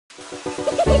Welcome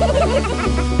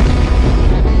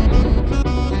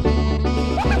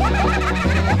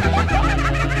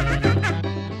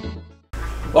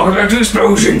back to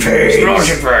Explosion Phase!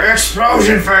 Explosion Phase!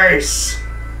 Explosion Phase!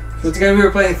 So it's gonna be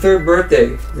we're playing Third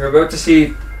Birthday. You're about to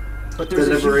see But there's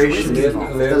a liberation. huge risk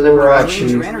involved. The It'll liberation.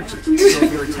 drain your energy. So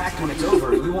if you're attacked when it's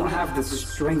over, you won't have the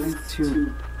strength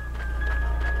to...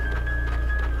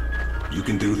 You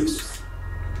can do this.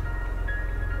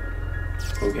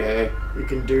 Okay. You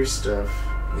can do stuff.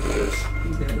 Yeah,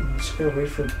 just gotta wait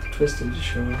for Twisted to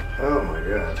show up. Oh my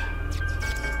god.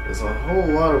 There's a whole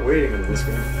lot of waiting in this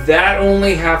game. That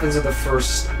only happens in the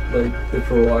first, like, the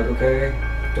prologue, okay?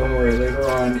 Don't worry, later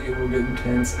on it will get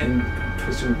intense and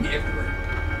Twisted will be everywhere.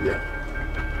 Yeah.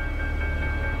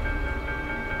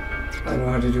 I know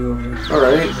how to do over there.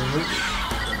 Alright.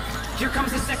 Here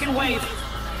comes the second wave!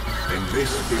 And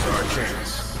this is our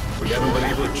chance. We haven't been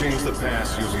able to change the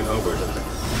past using overload.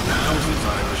 Now's the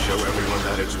time to show everyone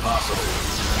that it's possible.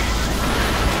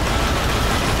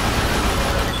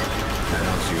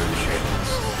 Now's your chance.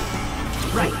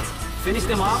 Right. Finish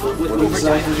them off with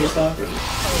overdrive. Froze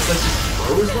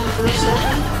them for a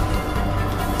second?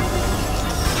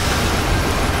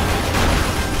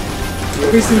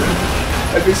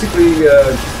 I basically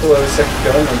pull out a second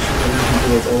gun and shoot everything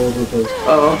bullets all over the place.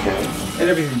 Oh, okay. And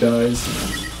everything dies.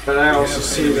 But I also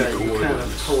see that you kind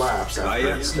of collapse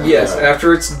after it's done. Yes,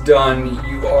 after it's done,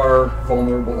 you are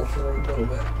vulnerable for a little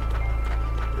bit.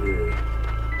 Yeah.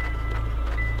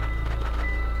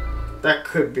 That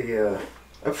could be a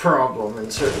problem in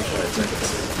certain fights, I can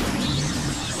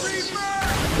see.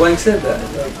 Blank said that.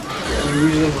 Like, I mean,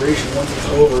 usually liberation, once it's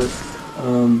over,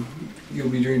 you'll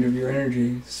be drained of your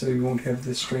energy, so you won't have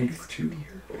the strength to.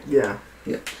 Yeah.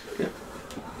 Yeah.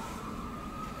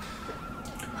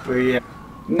 But yeah.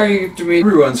 Now you get to meet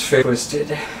everyone's favorite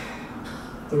Twisted.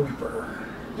 The Reaper.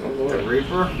 The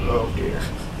Reaper? Oh dear.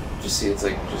 Just see it's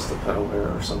like just a pedal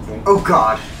bear or something. Oh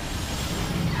god.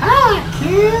 Hi,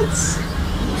 kids!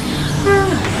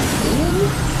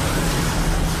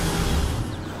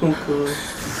 Oh god.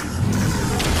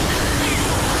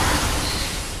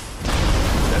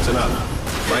 That's enough.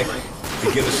 Frank,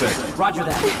 begin the segment. Roger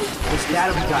that. This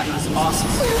data we got is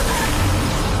awesome.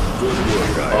 Good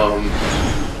work, guy. Oh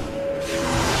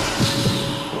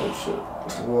shit.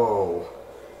 Whoa.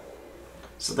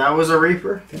 So that was a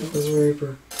Reaper? That was a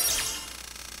Reaper.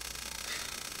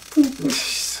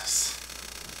 Jesus.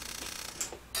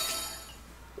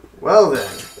 Well then.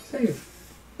 Save.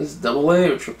 Is double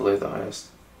A or triple A the highest?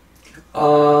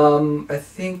 I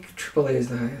think AAA is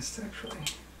the highest, actually.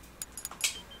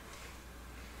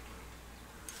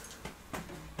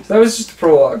 So that was just a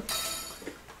prologue.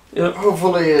 Yep.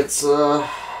 Hopefully it's, I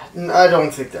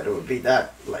don't think that it would be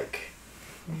that, like,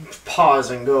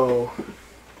 pause and go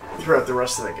throughout the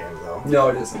rest of the game, though. No,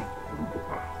 it isn't.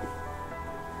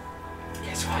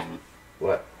 Guess what?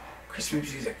 What?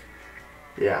 Christmas music.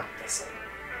 Yeah. Listen.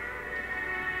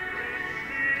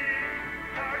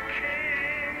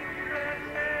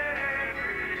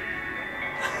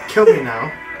 Kill me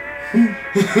now. We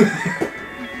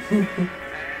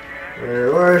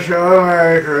wish you a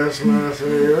Merry Christmas.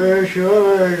 We wish you a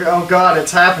Merry... Oh god,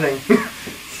 it's happening.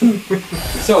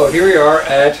 So, here we are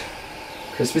at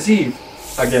Christmas Eve.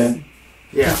 Again.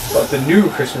 Yeah. But the new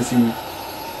Christmas Eve.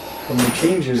 From the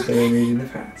changes that I made in the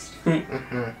past.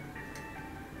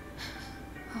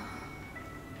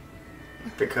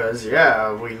 Because,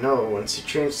 yeah, we know once you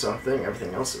change something,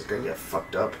 everything else is gonna get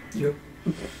fucked up. Yep.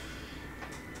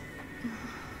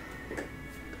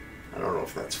 I don't know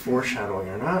if that's foreshadowing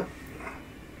or not.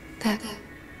 That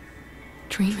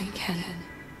dream again.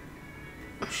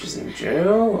 She's in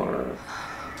jail or?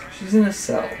 She's in a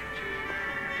cell.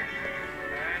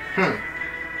 I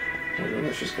don't know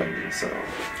if she's gonna be in a cell.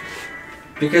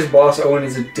 Because Boss Owen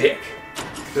is a dick.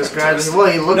 This guy,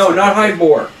 well, he looks No, like not Hyde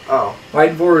Boar. Oh.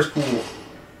 Hyde Boar is cool.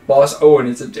 Boss Owen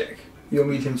is a dick. You'll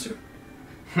meet him soon.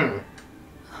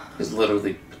 He's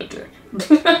literally a dick.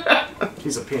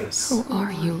 He's a penis. Who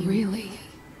are you really?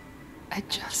 I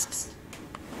just...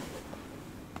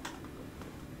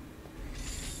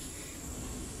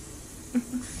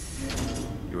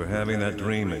 You were having that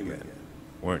dream again,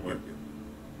 weren't you?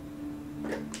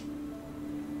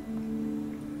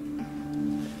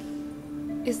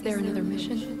 Is there another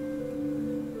mission?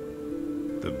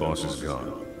 The boss is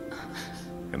gone.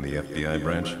 And the FBI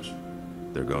branch,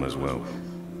 they're gone as well.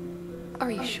 Are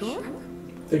you sure?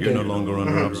 You're no longer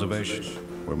under observation.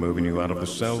 We're moving you out of the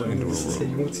cell into a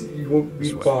room. You won't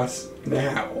meet Boss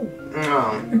now.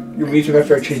 Oh. You'll meet him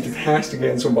after I change the past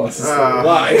again, so Boss is still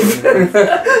alive.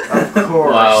 Of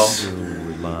course. Wow. To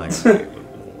rely on you a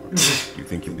little more. You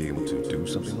think you'll be able to do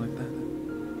something like that?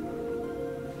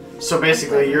 So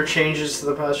basically, your changes to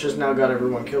the past just now got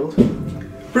everyone killed?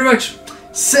 Pretty much,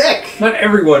 Sick! not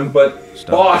everyone, but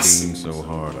boss. being so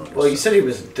hard on Well, you said he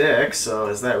was a dick, so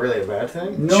is that really a bad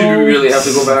thing? No. Should we really have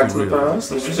to go back to the past?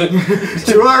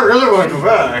 Do I really want to go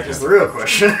back? Is the real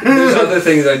question. There's other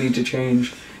things I need to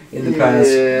change in the past.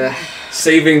 Yeah.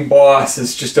 Saving boss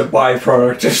is just a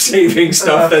byproduct of saving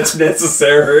stuff that's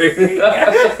necessary.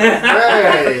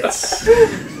 Right.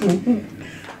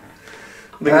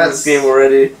 Look at this game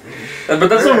already. But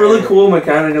that's a really cool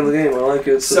mechanic in the game. I like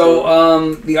it.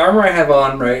 So, the armor I have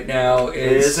on right now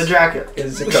It's a jacket.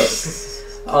 is a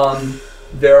coat.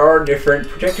 There are different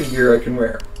protective gear I can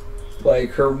wear.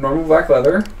 Like her normal black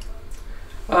leather,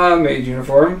 maid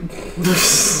uniform,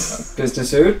 business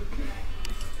suit,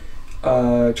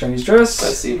 Chinese dress. I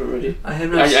see it already. I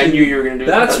have not I knew you were gonna do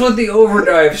that. That's what the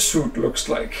overdrive suit looks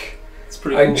like. It's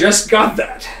pretty cool. I just got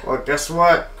that. Well, guess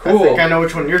what? Cool. I think I know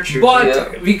which one you're choosing. But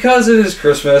Yeah. because it is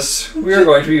Christmas, we are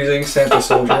going to be using Santa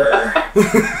Soldier.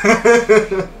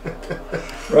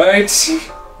 Right?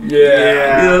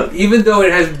 Yeah. Even though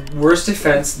it has worse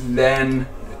defense than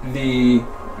the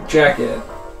jacket,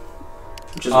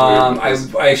 Which is weird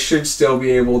because- I should still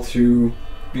be able to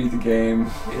beat the game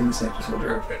in the Santa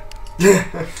Soldier outfit.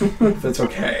 If that's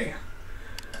okay.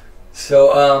 So,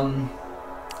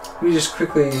 let me just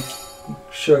quickly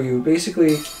show you.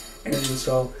 Basically, energy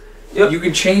install. Yep. You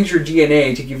can change your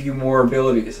DNA to give you more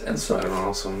abilities and That's stuff. fucking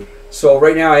awesome. So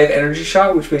right now I have energy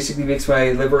shot, which basically makes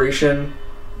my liberation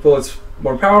bullets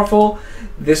more powerful.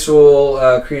 This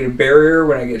will create a barrier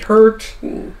when I get hurt.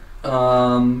 Ooh.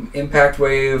 Impact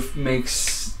wave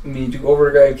makes me do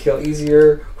overdrive kill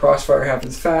easier. Crossfire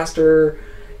happens faster.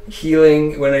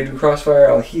 Healing, when I do crossfire,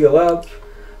 I'll heal up.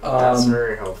 That's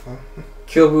very helpful.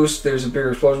 Kill boost, there's a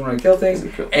bigger explosion when I kill things.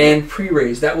 Cool. And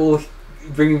pre-raise, that will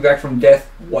bring me back from death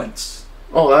once.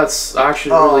 Oh, that's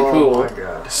actually really cool. Oh my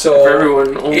god. So For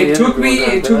everyone, only it took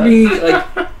me like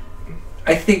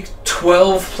I think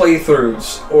 12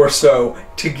 playthroughs or so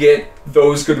to get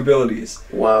those good abilities,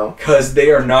 Wow. because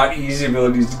they are not easy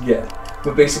abilities to get.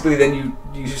 But basically, then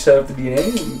you set up the DNA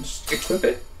and just equip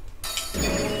it,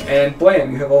 and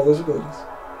blam, you have all those abilities.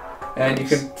 And you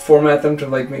can format them to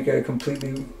like make a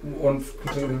completely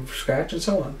from scratch and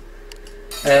so on.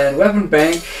 And weapon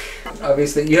bank,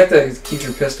 obviously you have to keep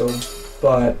your pistol,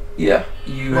 but Yeah.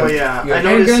 you Well, have, yeah, you have I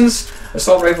noticed- handguns,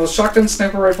 assault rifles, shotgun,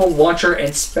 sniper rifle, launcher,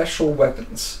 and special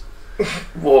weapons.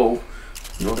 Whoa.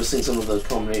 Noticing some of the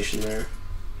combination there.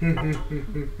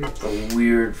 A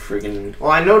weird friggin'.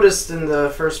 Well, I noticed in the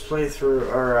first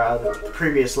playthrough, or the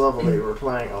previous level that you were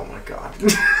playing, oh my god. I'm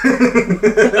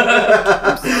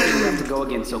sorry we have to go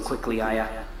again so quickly, Aya.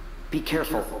 Be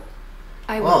careful.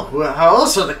 I will. Well, how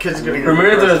else are the kids gonna get For a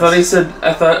minute there, I thought he said.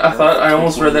 I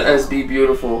almost read that as "be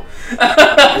beautiful."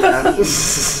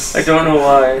 I don't know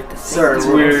why. Sorry, It's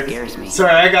Wolf. weird. Scares me.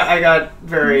 Sorry, I got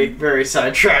very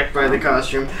sidetracked by the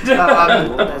costume.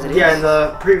 Yeah, in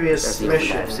the previous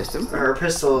mission, her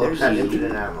pistol had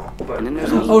infinite ammo. But And then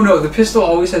there's me. Oh no, the pistol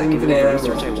always has infinite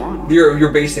Research I ammo. want.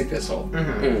 Your basic pistol.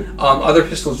 Other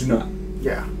pistols do not.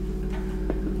 yeah.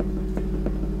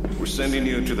 We're sending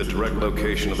you to the direct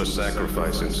location of the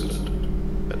sacrifice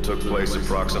incident that took place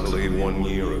approximately 1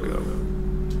 year ago.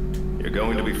 You're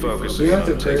going to be So focusing you know what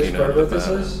the on craziest taking part out the about this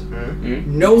battle. is?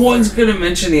 Hmm? No one's gonna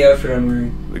mention the outfit I'm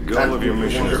wearing. The goal of your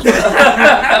mission is to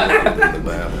Wonderful. win the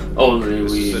battle. Only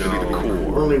This we is to be the know.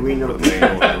 core Only we know. of the main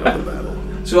order of the battle.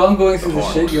 So I'm going through the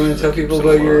shit. You want to tell people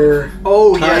about your?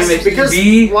 Oh Time yes, at because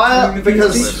PB? while Time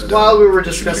because at while we were It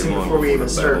should discussing be long before we the even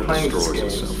started battle playing this destroys game,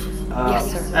 itself.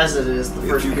 Yes, sir. as it is the If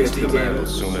first you get to PSP the battle game,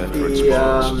 soon after it the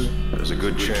spawns, there's a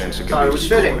good chance it thought can it be was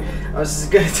fitting. destroyed. I was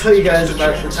gonna tell you guys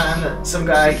about the time that some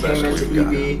guy came into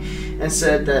EB and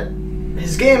said that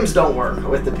his games don't work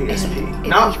with the PSP. If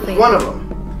Not we fail. one of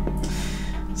them.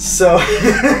 So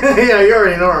yeah, you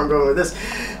already know where I'm going with this.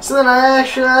 So then I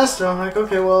actually asked him, I'm like,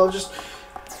 okay, well, just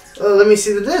let me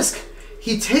see the disc.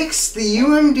 He takes the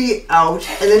UMD out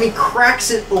and then he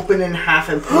cracks it open in half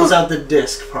and pulls out the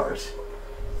disc part.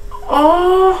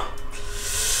 Oh.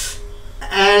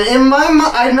 And in my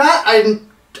mind,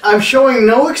 I'm showing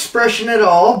no expression at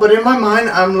all, but in my mind,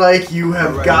 I'm like, you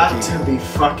have got to be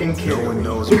fucking kidding me.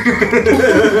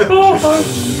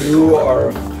 You are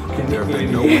a fucking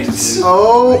idiot.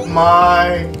 Oh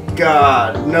my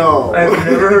god, no. I've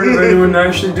never heard of anyone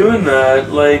actually doing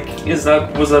that. Like, was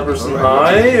that person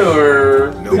high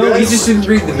or? No, he just didn't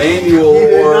read the manual He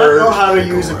did not know or. how to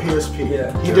use a PSP.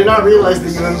 Yeah. He did not realize the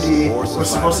UMD was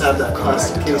supposed to have that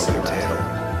plastic casing.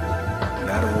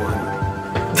 Not a one.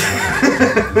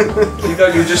 He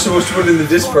thought you were just supposed to put in the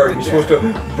disc part. You're supposed to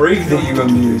break the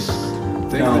UMDs.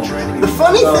 No. The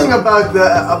funny thing about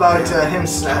him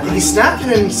he snapped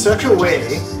it in such a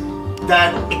way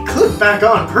that it clipped back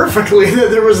on perfectly. That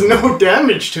there was no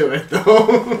damage to it,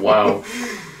 though. Wow.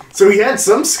 So he had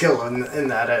some skill in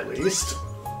that, at least.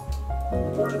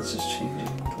 That's just cheating.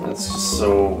 That's just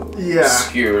so Yeah.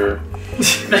 obscure.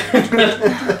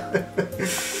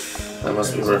 That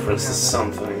must be referenced to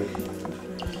something.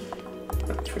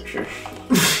 That picture.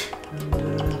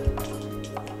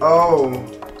 Oh,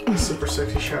 super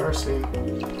sexy shower scene.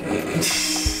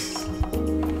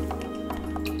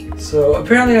 So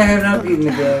apparently I have not beaten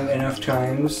the game enough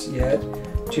times yet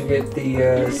to get the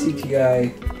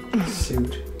CTI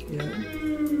suit yet.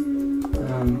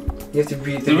 You have to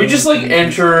beat the Did we just like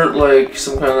enter like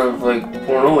some kind of like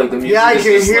porno, like the music? Yeah, I is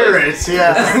can just, hear like... it.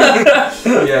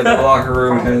 Yeah. Yeah, the locker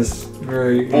room has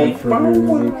very inappropriate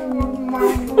music.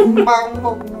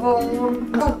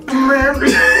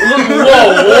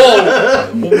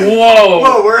 Whoa!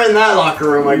 Whoa, we're in that locker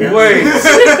room, I guess. Wait.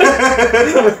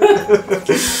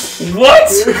 What?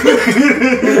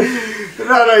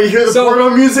 No, you hear the porno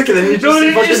music and then you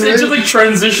just It like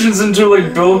transitions into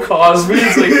like Bill Cosby.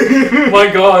 It's like, my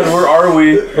God, where are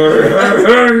we?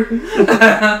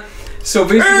 So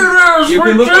basically, you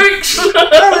can look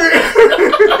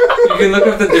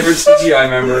up the different CGI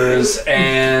members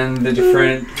and the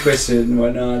different twisted and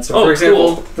whatnot. So for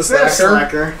example, the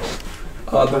Slacker.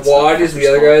 The Wad is the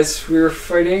other guys we were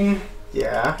fighting.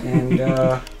 Yeah. And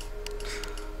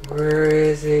where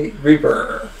is it?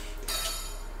 Reaper.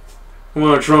 Come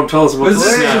on, Trump, tell us about This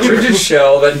is a rigid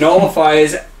shell that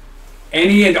nullifies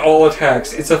any and all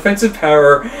attacks. Its offensive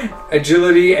power,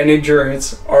 agility, and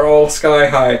endurance are all sky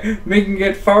high, making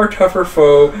it far tougher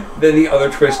foe than the other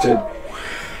Twisted.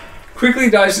 Quickly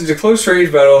dives into close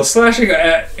range battle, slashing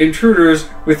at intruders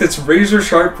with its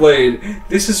razor-sharp blade.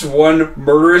 This is one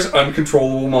murderous,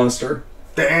 uncontrollable monster.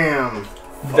 Damn.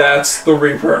 That's the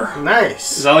Reaper.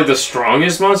 Nice. Is that like the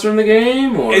strongest monster in the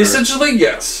game? Or? Essentially,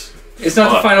 yes. It's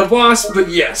not the final boss, but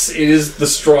yes, it is the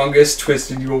strongest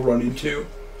Twisted you will run into.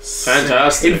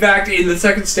 Fantastic. In fact, in the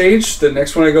second stage, the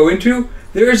next one I go into,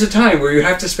 there is a time where you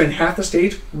have to spend half the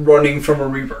stage running from a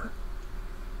Reaper.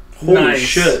 Holy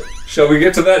shit. Shall we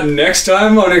get to that next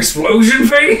time on Explosion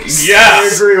Phase? Yes!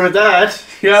 I agree with that.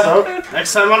 Yeah. So,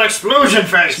 next time on Explosion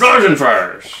Phase. Explosion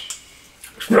Phase.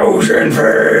 Explosion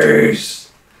Phase.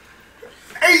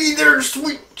 Hey there,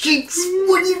 sweet cheeks.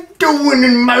 What are you doing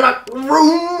in my locker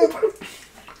room?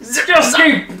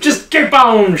 Just keep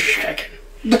on shaking.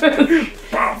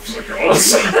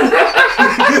 Popsicles.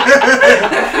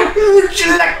 Would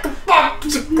you like a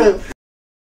popsicle?